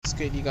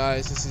good, you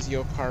guys? This is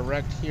Yokar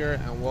Rect here,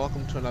 and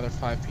welcome to another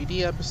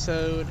 5PD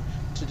episode.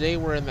 Today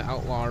we're in the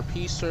Outlaw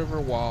RP server,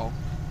 while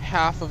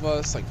half of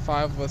us, like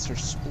 5 of us, are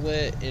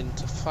split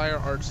into Fire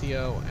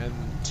RTO, and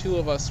 2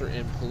 of us are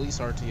in Police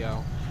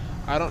RTO.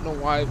 I don't know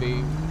why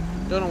they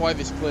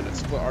split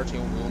RTO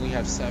when we only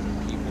have 7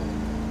 people,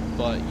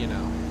 but you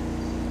know,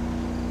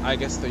 I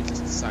guess they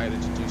just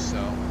decided to do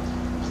so.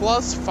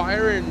 Plus,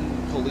 Fire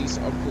and Police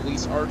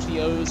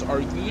RTOs are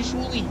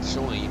usually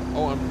joint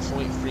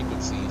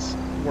frequencies.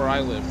 Where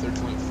I live, they're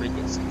joint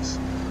frequencies.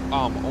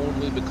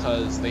 Only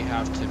because they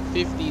have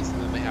 1050s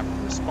and then they have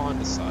to respond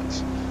to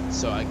such.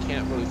 So I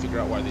can't really figure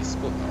out why they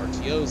split the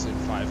RTOs in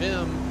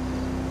 5M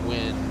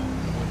when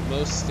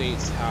most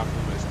states have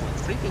them as joint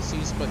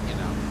frequencies, but you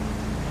know.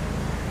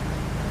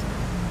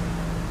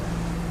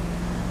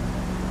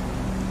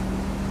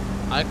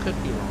 I could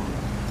be wrong.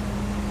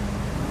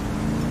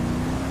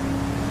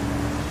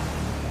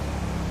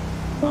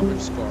 I'm gonna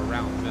just go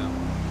around them.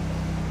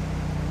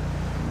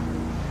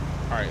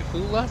 Alright, who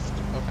left?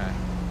 Okay.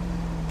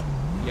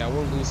 Yeah,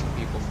 we're losing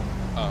people from...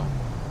 Oh.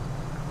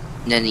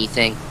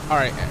 Anything.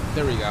 Alright,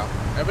 there we go.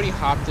 Everybody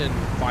hopped in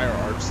Fire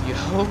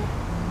RTO.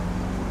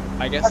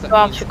 I guess that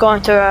means... We're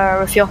going to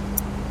refuel.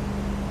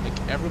 Like,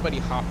 everybody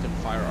hopped in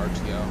Fire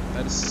RTO.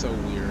 That is so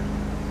weird.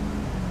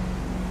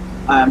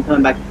 I'm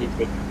coming back to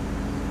DC.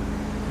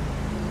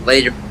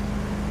 Later.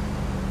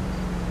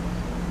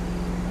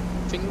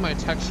 I think my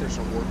textures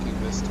are working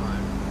this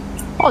time.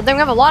 Oh, then we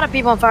have a lot of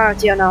people on Fire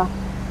RTO now.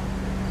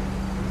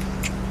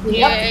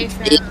 Yeah,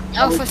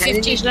 Alpha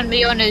 50 is going to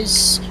be on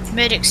his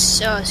Medics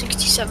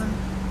 67.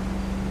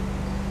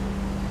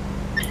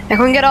 And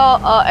can we get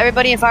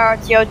everybody in Fire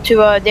RTO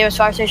to Davis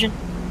Fire Station?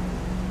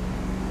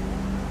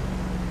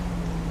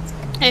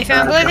 Hey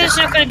fam, I believe there's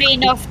not going to be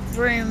enough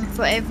room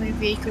for every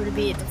vehicle to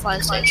be at the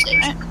fire station,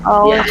 right?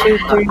 Oh, yeah. 1, 2,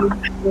 3,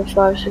 4,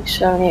 5, 6,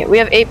 7, 8. We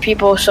have 8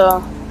 people,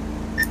 so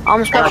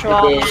I'm special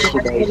ops.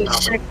 Maybe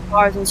 6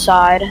 cars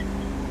inside,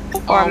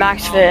 or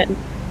max fit.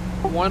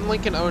 One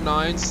Lincoln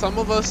 09, some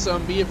of us,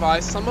 be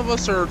advised, some of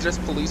us are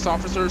just police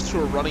officers who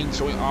are running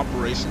joint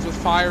operations with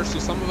Fire, so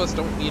some of us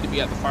don't need to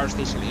be at the fire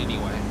station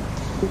anyway.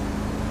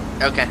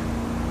 Okay.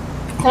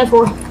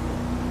 10-4.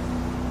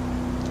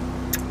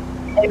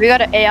 Hey, we got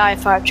an AI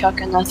fire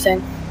truck in that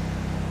thing.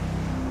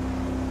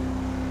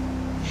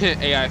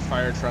 AI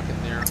fire truck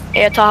in there.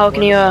 Yeah, Tahoe,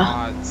 can you,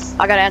 odds?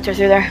 I gotta enter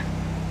through there.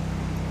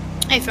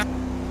 Hey fam.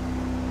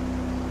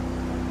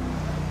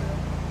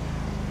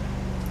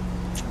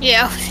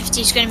 Yeah, Alpha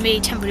 50 is going to be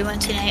 1041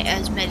 10-8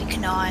 as Medic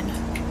 9.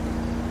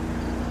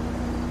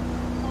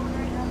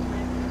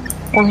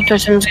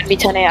 127 is gonna be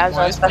 10 as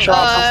a special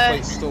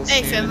ops.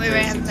 Hey fam, we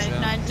already have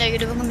Medic 9.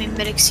 Negative, I'm gonna be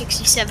Medic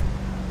 67.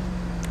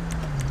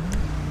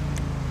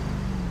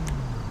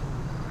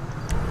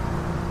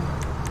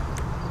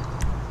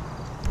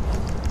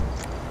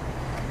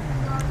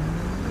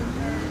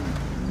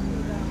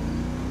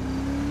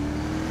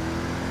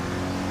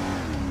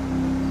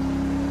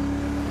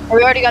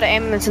 We already got an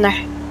ambulance in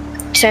there.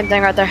 Same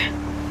thing right there.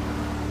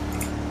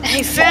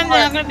 Hey fam,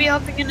 then I'm gonna be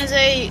hopping in as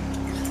a...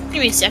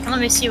 Give me a second, let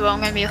me see what I'm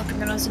gonna be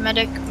hopping in as a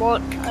medic.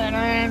 What? I don't know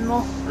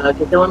anymore.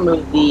 Can someone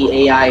move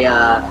the AI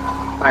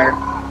fire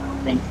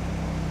thing?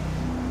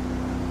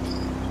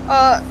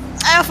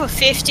 Alpha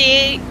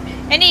 50,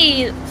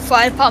 any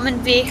fire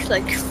department vehicle,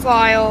 like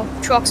fire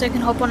trucks I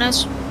can hop on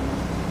as?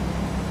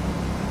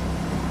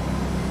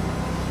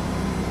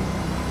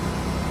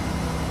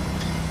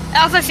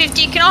 Alpha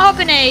 50, can I hop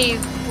in a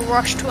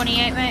Rush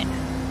 28, mate?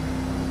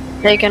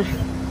 Taken.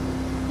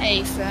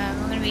 Hey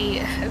fam, I'm gonna be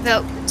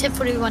about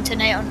 1041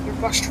 10-8 on the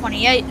Rush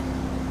 28.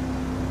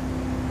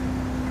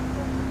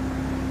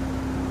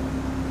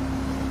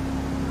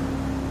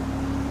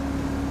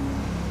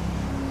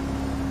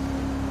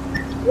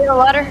 You need a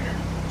ladder?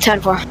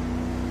 10-4.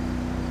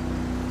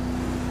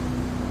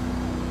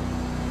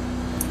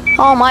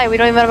 Oh my, we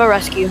don't even have a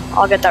rescue.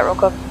 I'll get that real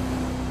quick.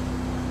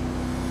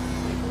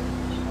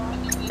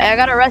 Hey, I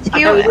got a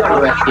rescue. I we do have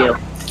a rescue.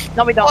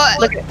 No, we don't. What?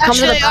 Look, come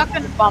to the back.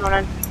 Spawn on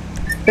in.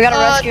 We got a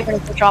rescue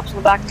and the drops in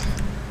the back.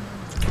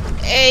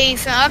 Hey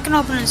fam, I can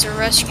open as a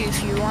rescue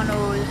if you want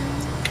to.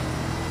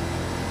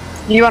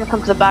 You want to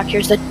come to the back?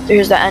 Here's the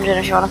engine.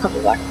 If you want to come to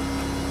the back.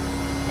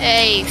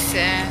 Hey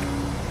fam.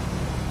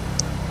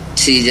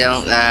 See,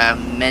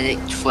 Medic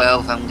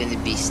 12, I'm gonna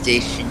be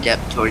stationed up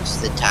towards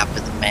the top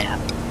of the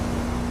map.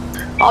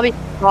 I'll be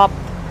top.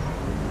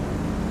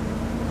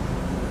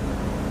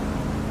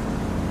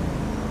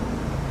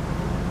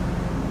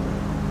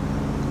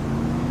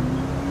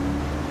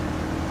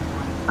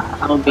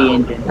 I'll be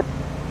engine.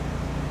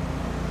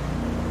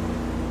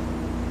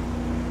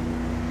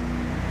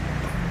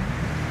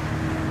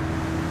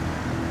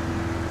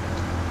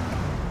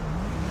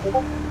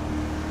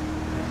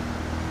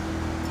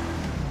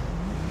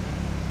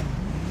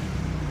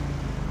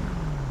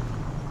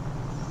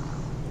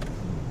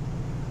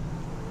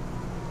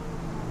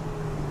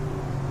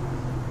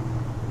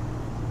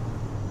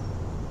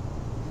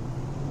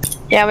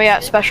 Yeah, we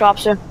got special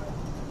officer.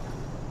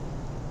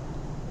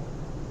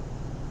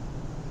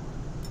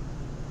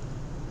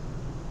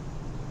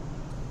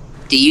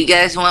 Do you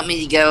guys want me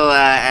to go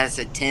as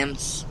a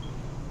Tim's?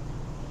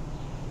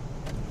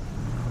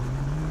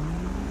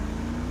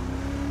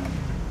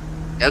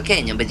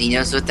 Okay, nobody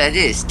knows what that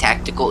is.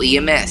 Tactical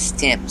EMS,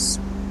 Tim's.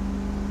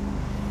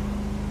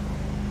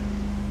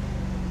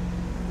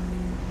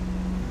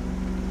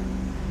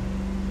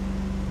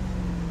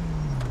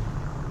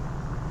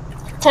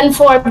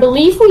 $10-4, I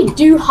believe we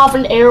do have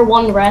an Air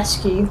 1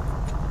 rescue.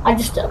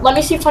 Let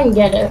me see if I can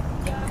get it.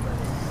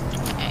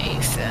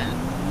 Nathan.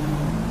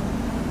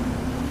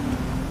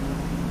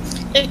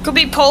 It could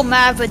be Paul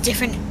Mav with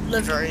different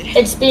livery.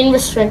 It's been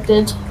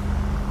restricted.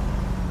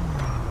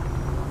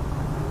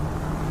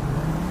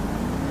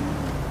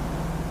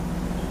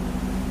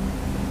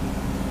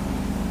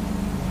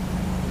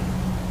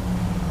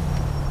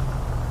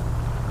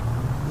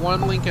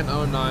 One Lincoln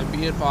 09,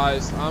 be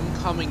advised, I'm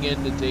coming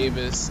into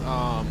Davis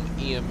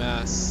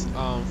EMS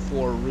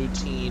for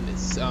routine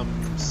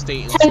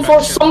state inspection.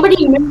 10-4,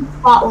 somebody move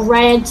that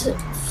red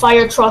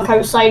fire truck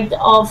outside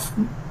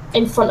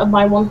in front of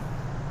my one.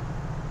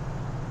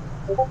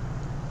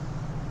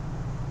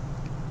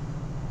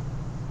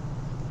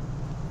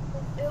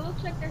 It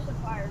looks like there's a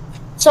fire.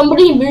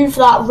 Somebody move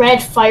that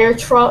red fire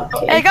truck.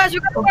 Hey guys, we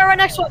got a fire right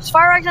next to us.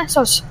 Fire right next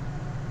to us.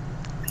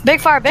 Big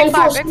fire, big 10-4,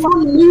 fire, big fire.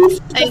 someone move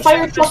the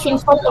fire truck in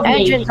front of me.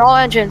 Engines, all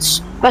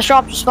engines. Best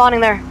drop spawning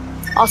there.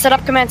 I'll set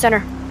up command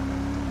center.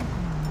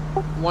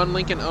 One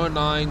Lincoln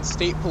 09,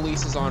 state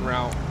police is en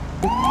route.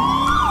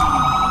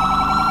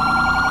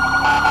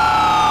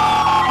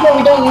 No,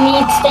 we don't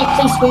need state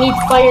police, we need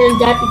fire and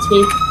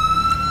deputy.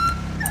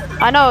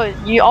 I know,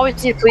 you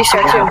always need police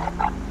there too.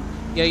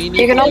 Yeah, you You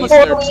need can police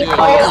almost- there too.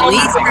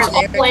 Police are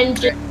there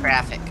engine. for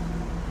traffic.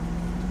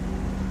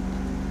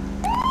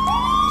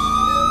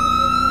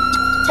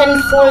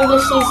 10-4,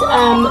 this is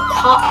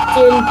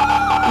Captain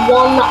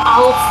 1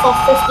 Alpha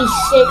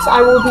 56.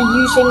 I will be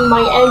using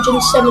my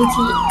engine 72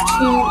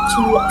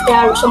 to get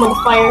out some of the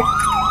fire.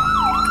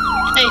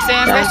 Hey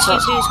fam, rescue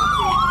is complete.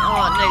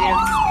 Oh,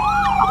 negative.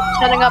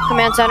 Setting up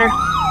command center.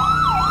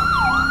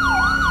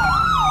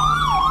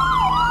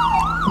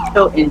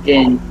 So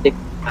engine 6.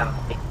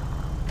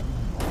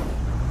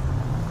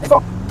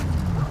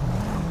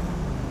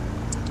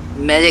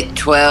 Medic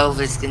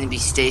 12 is going to be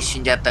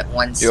stationed up at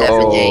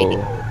 178.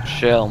 Yo,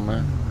 chill,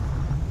 man.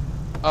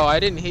 Oh, I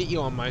didn't hit you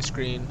on my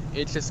screen.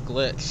 It just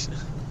glitched.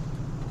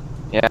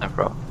 Yeah,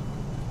 bro.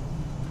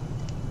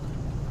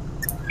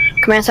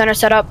 Command center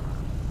set up.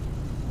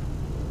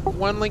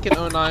 One Lincoln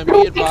 09, be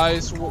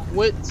advised,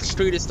 what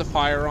street is the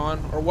fire on?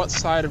 Or what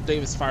side of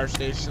Davis Fire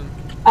Station?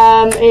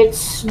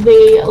 It's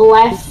the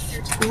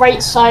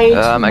right side.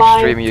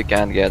 Extreme, you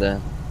can't get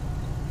in.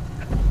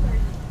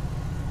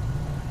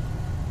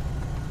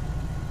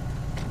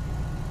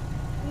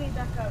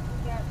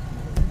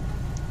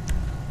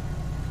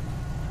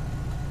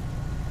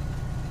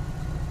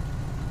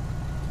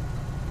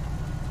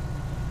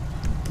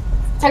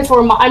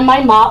 For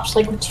my maps,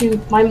 like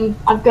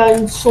I've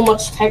gotten so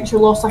much texture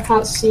loss. I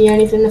can't see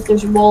anything if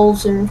there's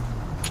walls or.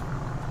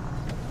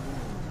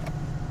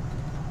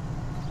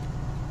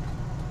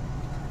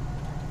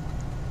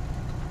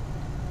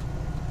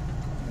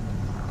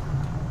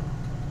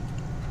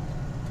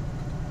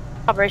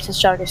 Operations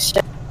jog is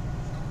sick.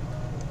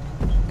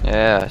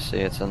 Yeah, I see,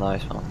 it's a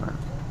nice one, man.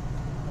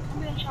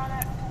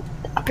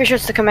 I'm pretty sure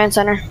it's the command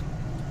center.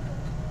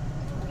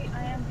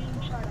 I am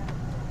being shot at.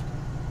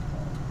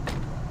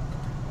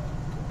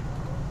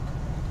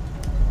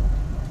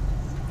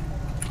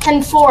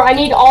 10-4, I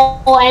need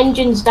all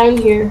engines down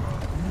here.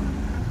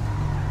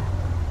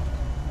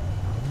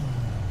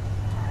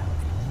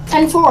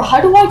 10-4,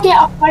 how do I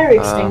get a fire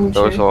extinguisher?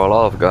 Those are a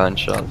lot of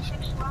gunshots.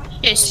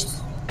 Yes.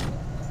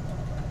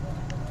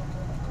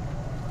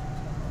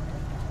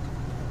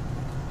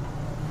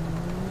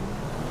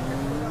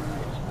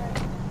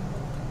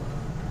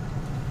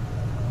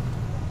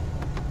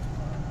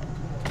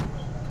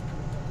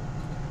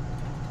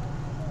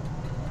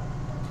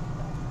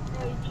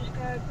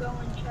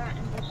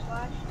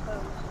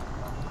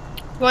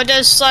 What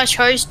does slash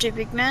host do,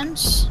 big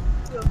mans?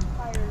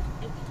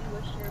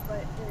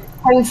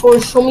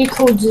 10-4, show me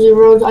code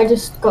 0. I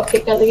just got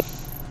kicked out of the game.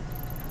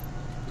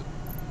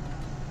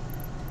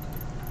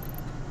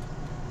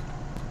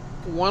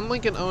 One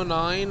Lincoln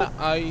 09,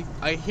 I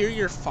hear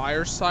your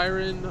fire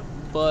siren,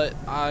 but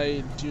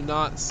I do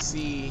not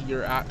see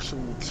your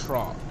actual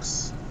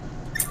trucks.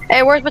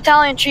 Hey, where's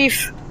battalion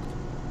chief?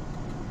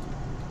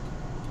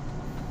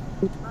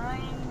 I'm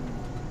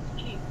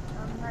Chief.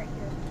 I'm right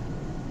here.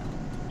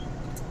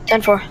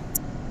 10-4.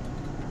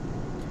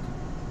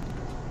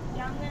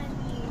 Yeah, I'm gonna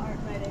need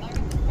medic. I'm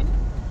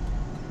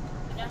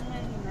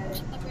gonna need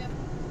medic.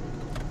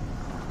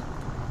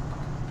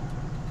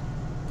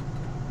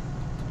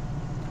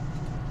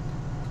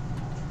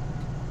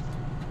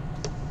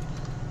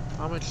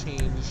 I'm gonna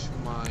change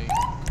my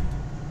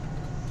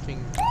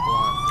thing to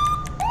black.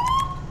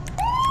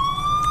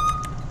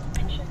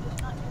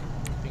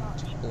 Thing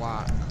to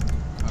black.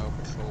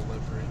 Patrol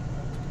livery.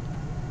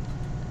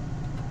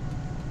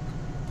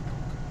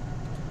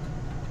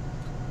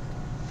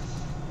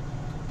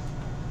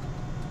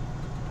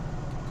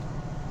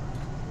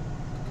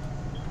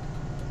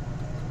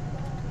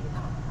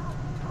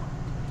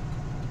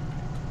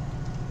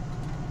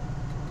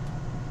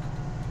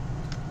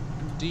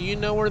 Do you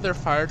know where their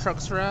fire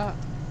trucks are at?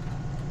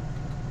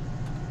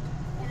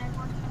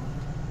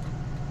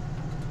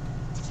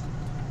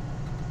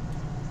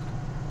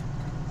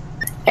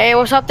 Hey,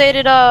 what's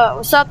updated?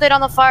 What's the update on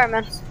the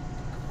firemen? It's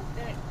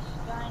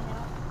dying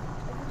out.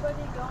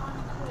 Everybody gone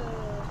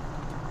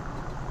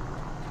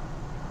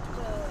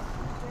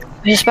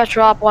to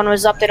Dispatcher Op 1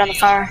 was update on the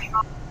fire.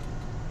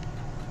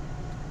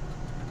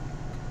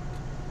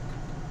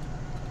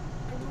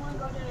 everyone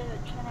go to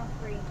channel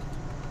 3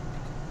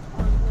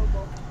 on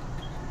global.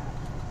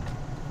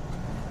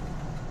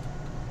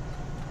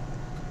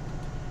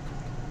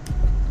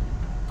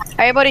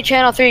 Everybody,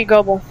 channel 3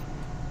 global.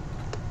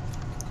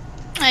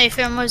 Hey,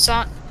 fam, what's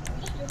that? We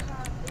still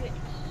have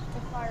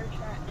the fire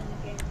chat in the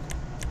game.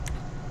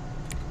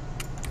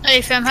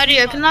 Hey, fam, how do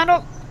you open that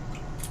up?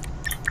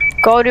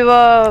 Go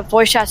to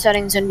voice chat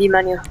settings and V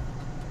menu.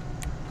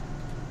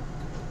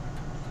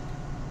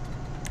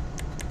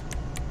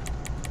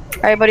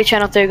 Everybody,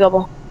 channel 3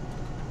 global.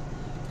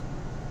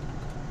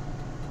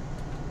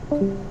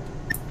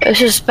 This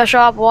is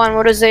Special Op 1.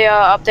 What is the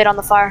update on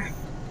the fire? It's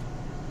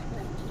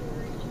still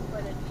raging,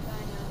 but it's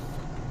dying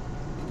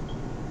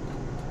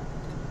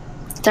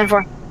out.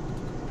 10-4.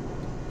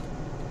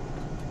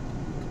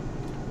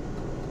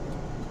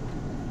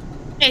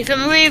 Hey,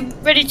 fam, are we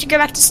ready to go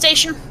back to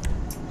station? It's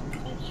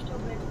still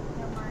big.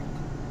 Never mind.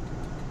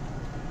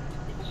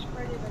 It's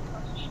spread it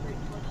across the street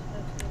towards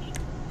the station.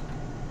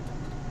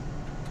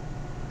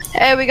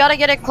 Hey, we gotta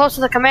get it close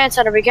to the command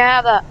center. We can't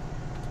have that.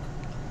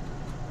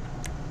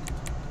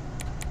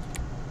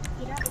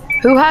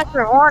 Who has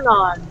their horn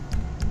on?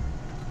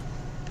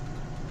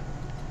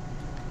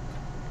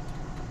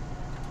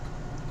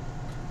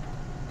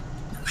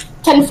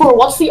 Ten four.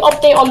 What's the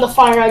update on the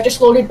fire? I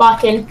just loaded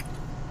back in.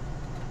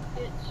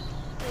 It's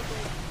still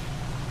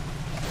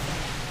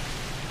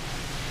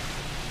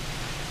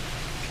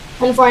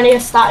big. 10-4, I need a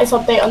status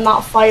update on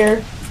that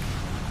fire.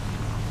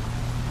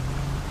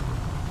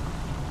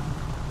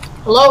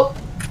 Hello?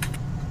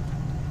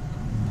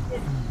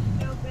 It's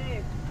still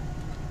big.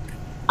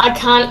 I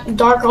can't.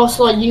 Dark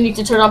Ocelot, you need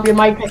to turn up your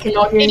mic. I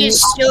cannot hear It you.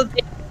 is still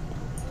big.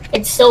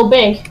 It's still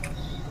big.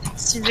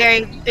 It's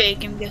very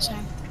big, I'm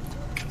guessing.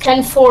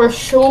 10-4,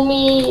 show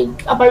me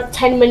about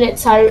 10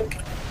 minutes out.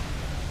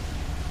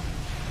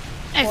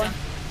 Hey, fam.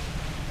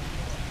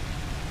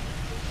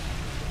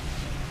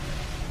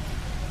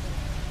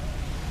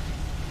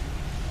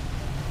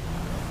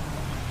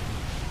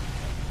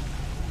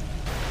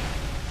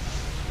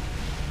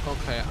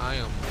 Okay, I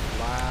am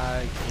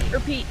lagging.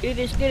 Repeat, it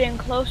is getting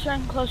closer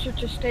and closer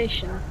to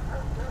station.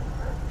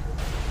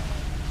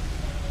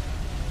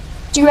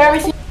 Do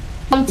everything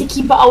to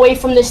keep it away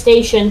from the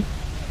station.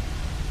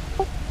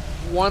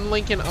 One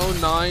Lincoln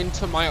 09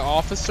 to my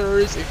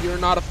officers. If you're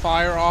not a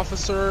fire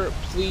officer,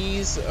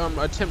 please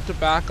attempt to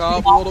back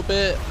up a little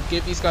bit.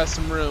 Give these guys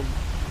some room.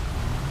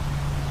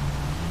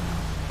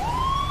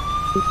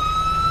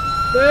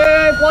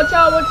 Hey, watch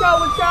out, watch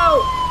out, watch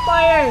out!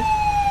 Fire!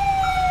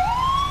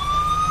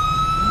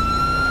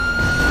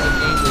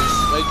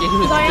 My game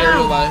is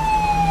very My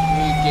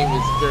game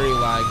is very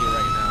laggy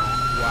right now.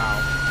 Wow.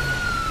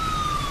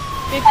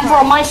 And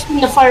for my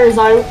screen, the fire is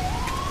out.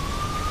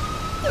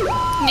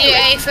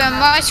 Yeah, from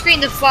my screen,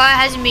 the fire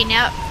hasn't been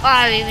out.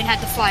 I haven't even had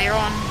the fire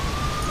on.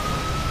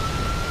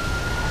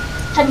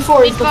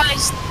 10-4 is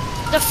Because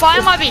the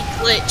fire might be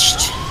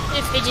glitched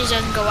if it just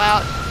doesn't go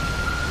out.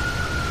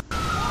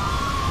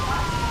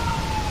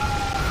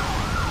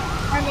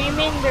 I'm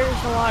aiming,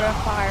 there's a lot of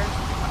fire.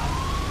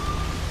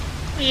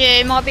 Yeah,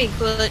 it might be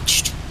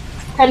glitched.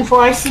 10-4,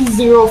 I see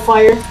 0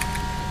 fire.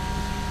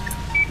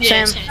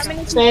 Yeah,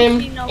 Same.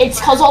 Same. It's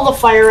because all the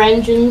fire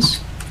engines.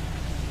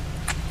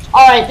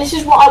 Alright, this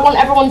is what I want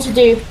everyone to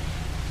do.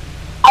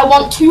 I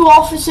want 2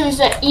 officers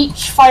at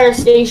each fire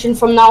station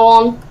from now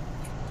on.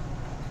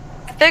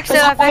 I fixed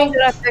it,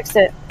 I fixed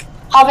it.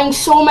 Having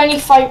so many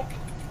fire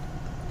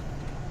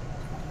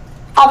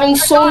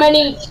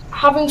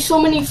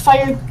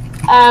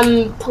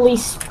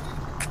police.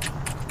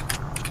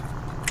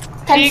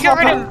 You got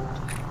rid of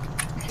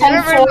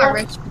 10-4.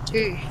 rescue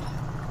too.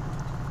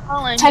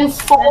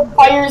 10-4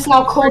 fire is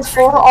now code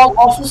 4. All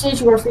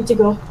officers, you are free to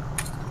go.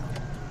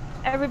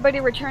 Everybody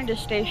return to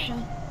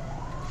station.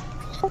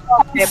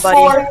 Okay,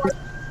 buddy.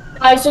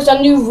 Guys, there's a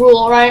new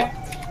rule, right?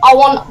 I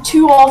want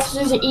 2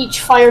 officers at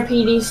each fire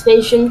PD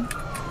station.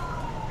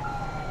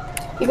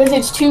 Because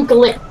it's too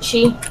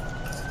glitchy.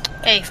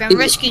 Hey, from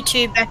rescue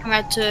 2 back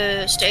out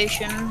to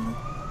station.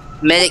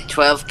 Medic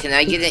 12, can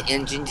I get an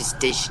engine to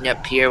station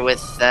up here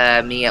with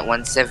me at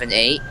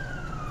 178?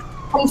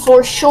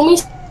 10-4, show me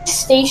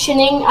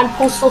stationing and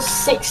postal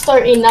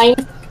 639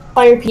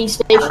 fire PD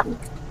station.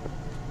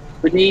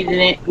 We need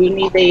a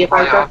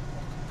fire truck.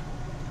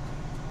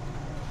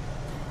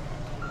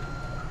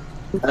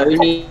 We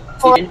need.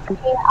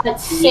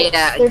 At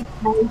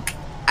 639.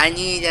 I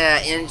need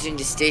an engine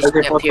to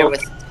station up here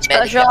with Medic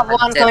Special at Op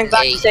 1 coming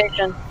back to 178.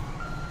 station.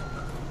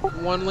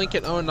 1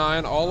 Lincoln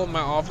 09, all of my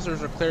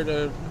officers are clear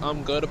to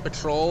go to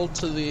patrol.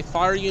 To the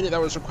fire unit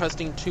that was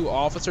requesting 2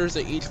 officers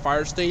at each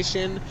fire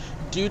station,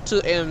 due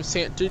to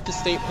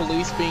state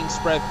police being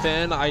spread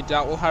thin, I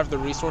doubt we'll have the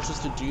resources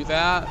to do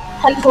that.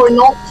 10-4,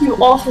 not 2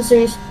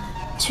 officers,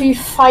 2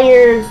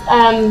 fires,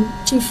 I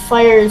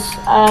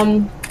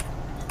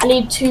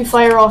need 2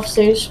 fire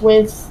officers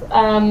with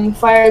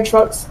fire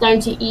trucks down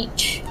to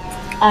each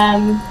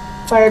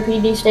fire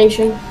PD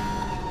station.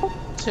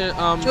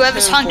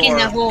 Whoever's honking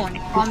their horn,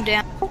 calm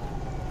down.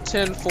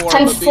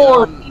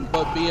 10-4,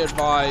 but be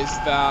advised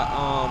that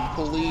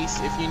police,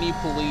 if you need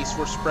police,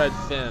 we're spread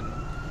thin.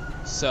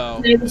 So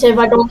Negative,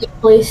 I don't need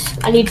police.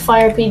 I need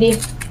fire PD.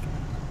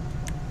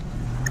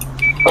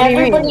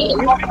 Everybody in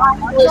Los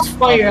Angeles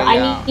fire. Okay,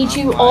 yeah, I need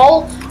you I'm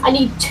all. I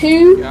need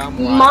 2, Yeah,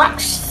 I'm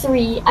max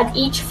 3 at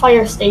each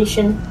fire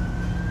station.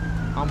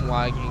 I'm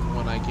lagging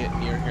when I get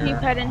near Keep here.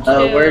 heading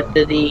Where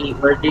to do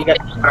you get?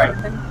 Alright.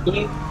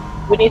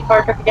 We need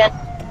fire truck again?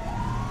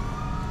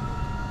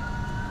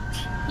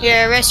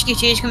 Yeah, Rescue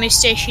 2 is going to be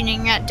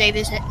stationing at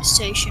Davis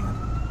Station.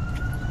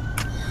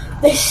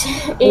 This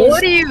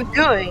What are you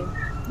doing?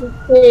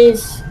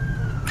 is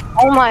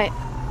Oh my.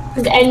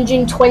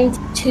 engine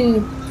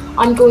 22.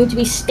 I'm going to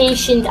be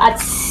stationed at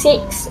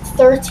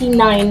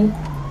 639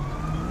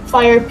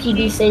 fire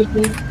PD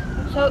station.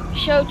 so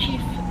show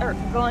chief or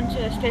going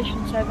to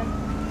station 7.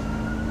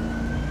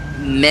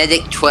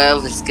 Medic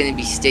 12 is going to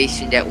be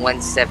stationed at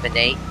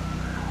 178.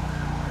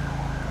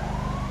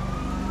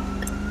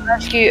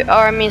 Rescue, or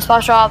I mean,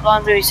 Special Outlaw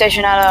will be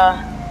stationed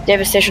at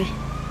Davis Station.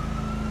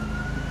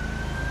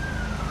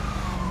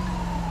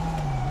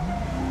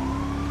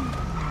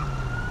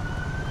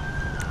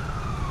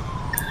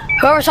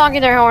 Whoever's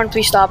honking their horn,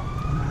 please stop.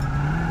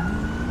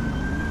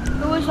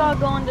 Who is all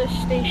going to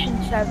station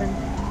 7?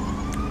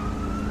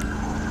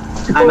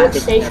 What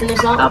station is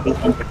I'll that? be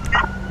in.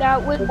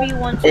 That would be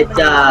 178. It's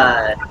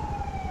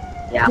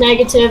yeah.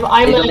 Negative.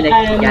 I'm Dominic,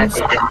 yeah, at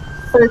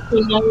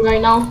 39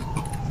 right now.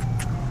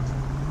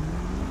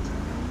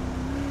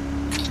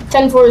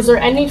 10-4, is there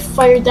any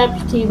fire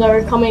deputy that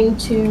are coming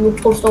to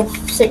postal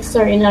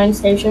 639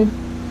 station?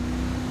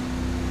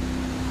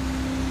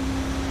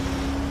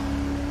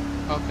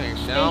 Okay,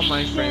 now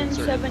my frames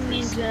Station are 7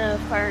 needs increasing. a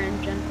fire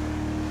engine.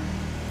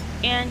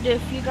 And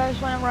if you guys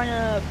want to run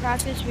a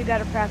practice, we got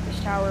a practice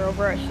tower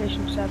over at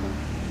station 7.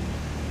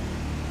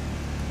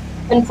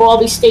 10-4, I'll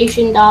be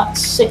stationed at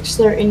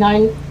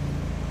 639.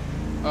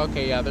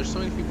 Okay, yeah, there's so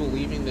many people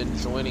leaving than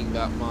joining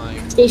that my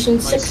Station My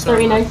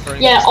 639. server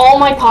Yeah, frames all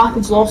my are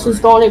package loss is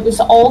gone. It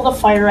was all the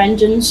fire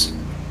engines,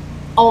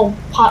 all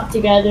packed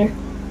together.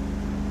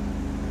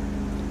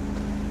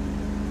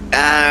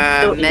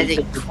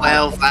 Medic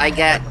 12, I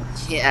got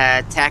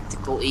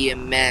tactical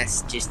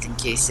EMS just in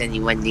case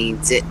anyone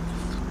needs it.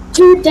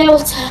 2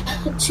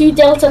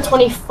 Delta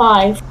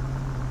 25.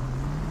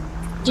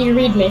 Do you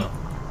read me?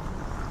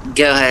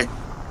 Go ahead.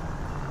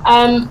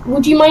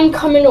 Would you mind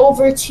coming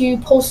over to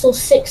postal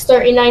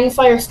 639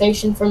 fire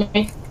station for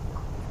me?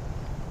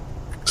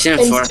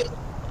 10-4.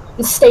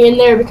 And stay in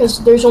there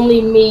because there's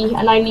only me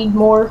and I need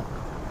more.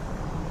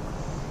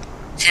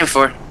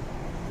 10-4.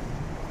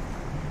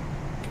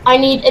 I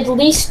need at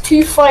least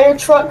 2 fire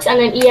trucks and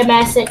an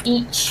EMS at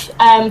each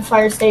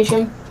fire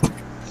station.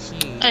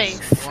 Jeez, Hey,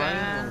 why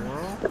in the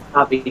world?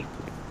 Copy.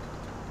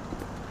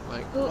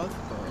 Like, Who- what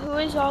Who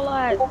is all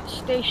at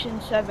station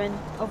 7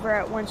 over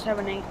at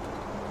 178?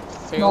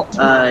 the? Failed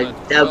to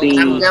that'll be-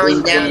 I'm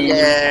going Lincoln. down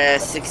to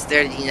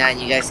 639.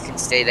 You guys can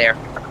stay there.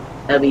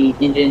 That'll be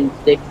engine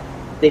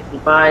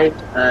 665,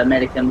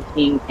 medic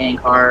 17, and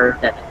car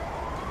 7.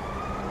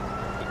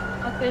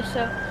 Okay,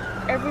 so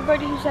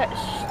everybody who's at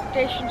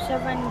station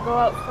 7, go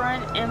out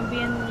front and be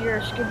in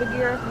your scuba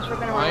gear because we're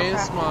gonna Why run a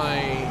is practice.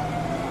 my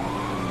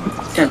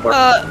 10-4.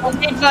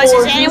 Advise,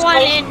 is anyone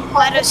in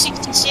ladder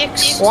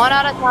 66? One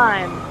at a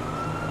time.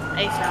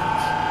 Hey,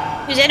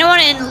 friends. Is anyone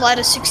in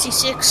ladder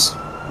 66?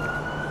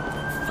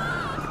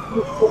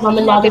 I'm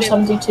in ladder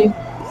 72.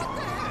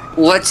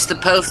 What's the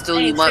postal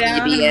you want me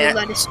to be at?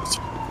 Ladder 66.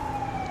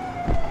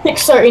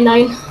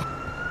 639.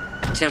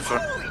 10-4.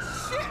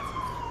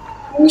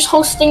 Who's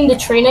hosting the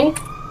training?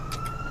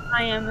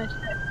 I am at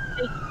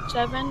station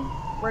 7.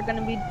 We're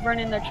gonna be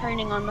running the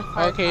training on the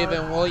fire Okay, tower.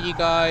 then will you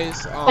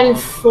guys And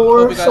hope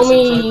 4, you show guys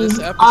enjoyed me. this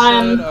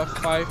episode of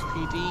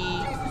 5PD.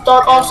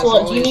 Dark And as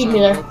Ocelot, do you always, need me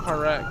I'm there? Joe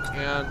Correct,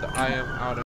 and I am out of